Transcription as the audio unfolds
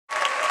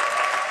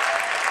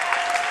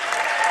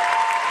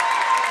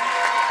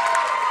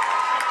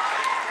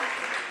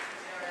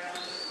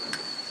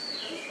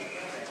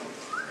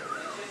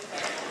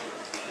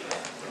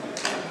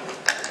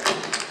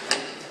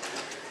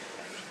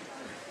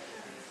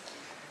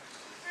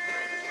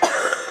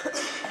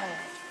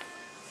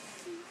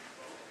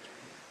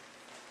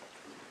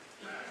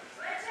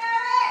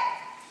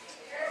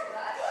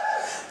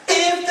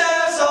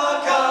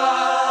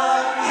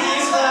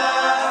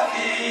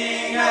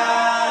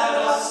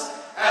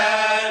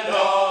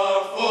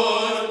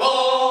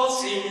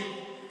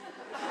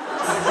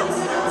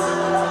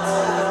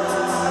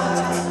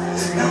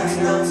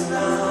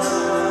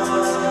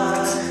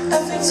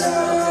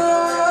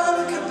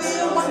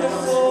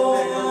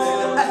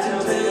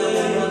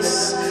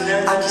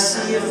I can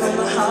see it from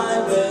the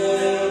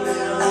highway,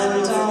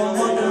 and I'm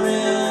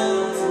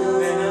wondering,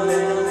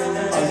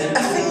 are they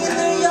effing in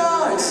their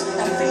yards,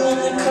 effing in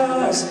their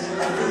cars,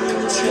 effing in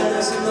the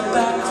trailers in the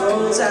back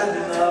roads and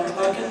in the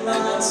parking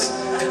lots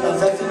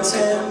of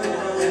Effington,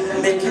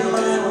 making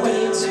my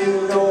way to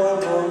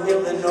Normal,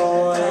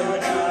 Illinois.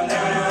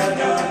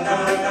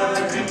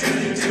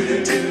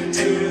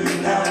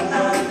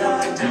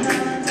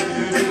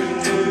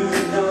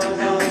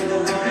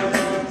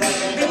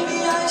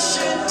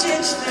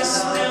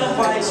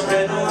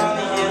 Spread along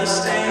the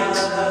interstate,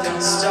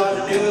 start a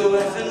new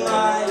effing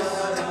life.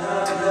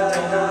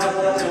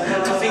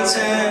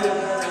 Effington,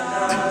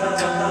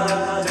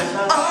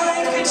 I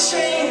could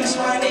change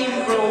my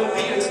name, grow a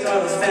beard,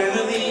 start a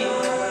family,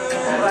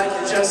 or I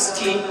could just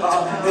keep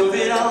on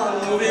moving on,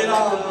 moving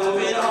on,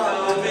 moving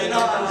on, moving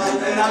on,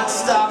 and not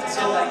stop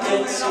till I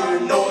get to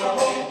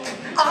Normal.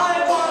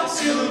 I want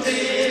to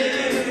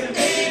live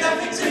in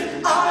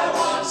Effington, I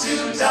want to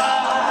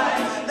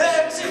die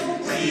there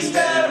too, please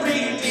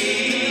bury me.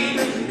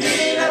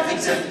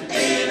 In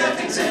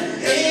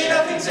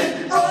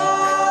Effington, oh.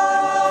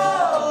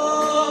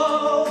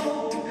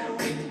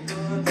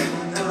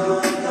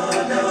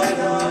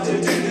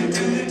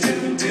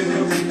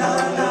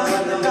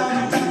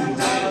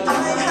 I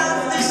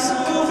have this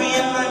movie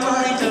in my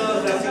mind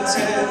of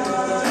Effington,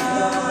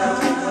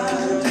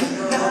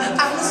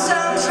 and the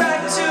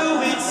soundtrack to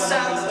it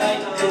sounds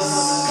like this.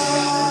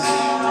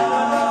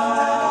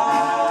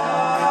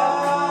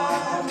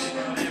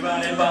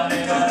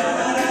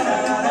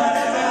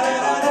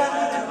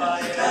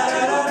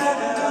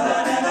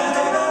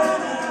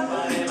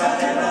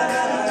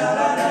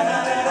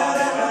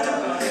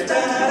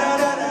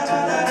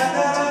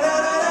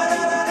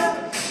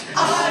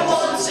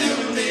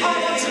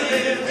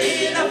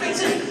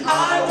 I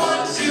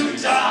want to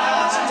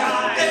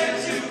die there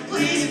too,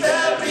 please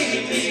bury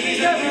me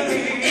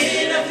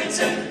in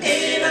Effington,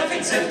 in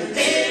Effington,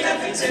 in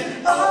Effington,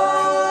 oh.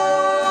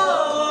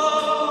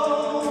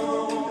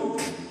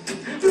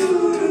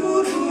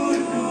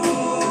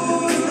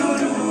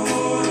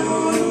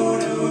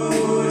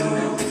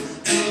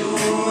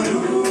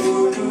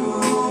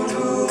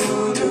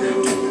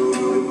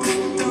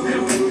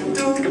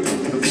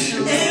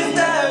 If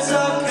there's a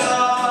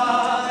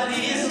God,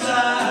 he's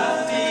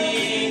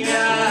laughing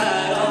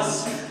at us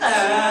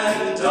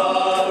and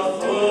our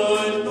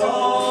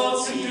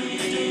football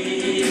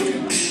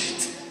team.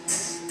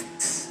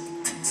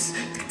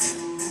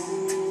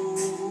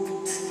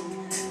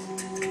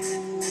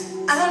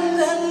 And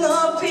then the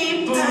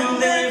people who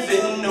live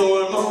in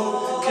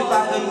Normal could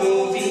buy the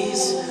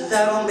movies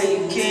that'll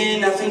make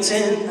in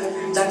Effington.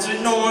 That's what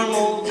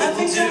normal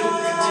people do.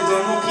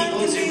 Normal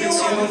people do it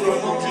too.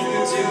 Normal people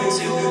do it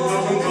too.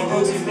 Normal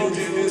people do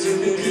it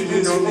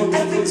too. Normal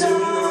people do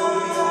it.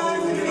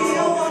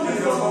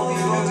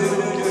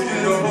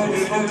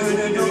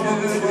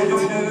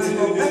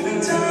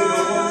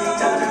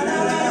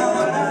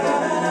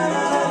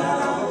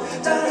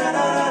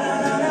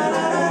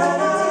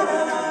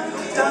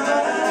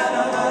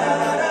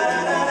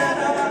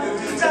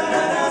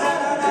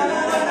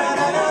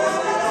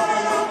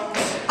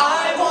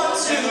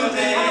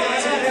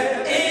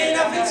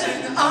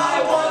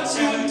 I want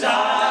to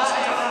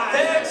die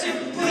there too,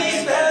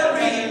 please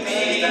bury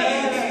me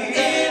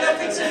in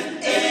Effington,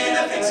 in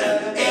Effington,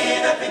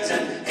 in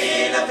Effington,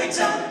 in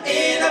Effington, in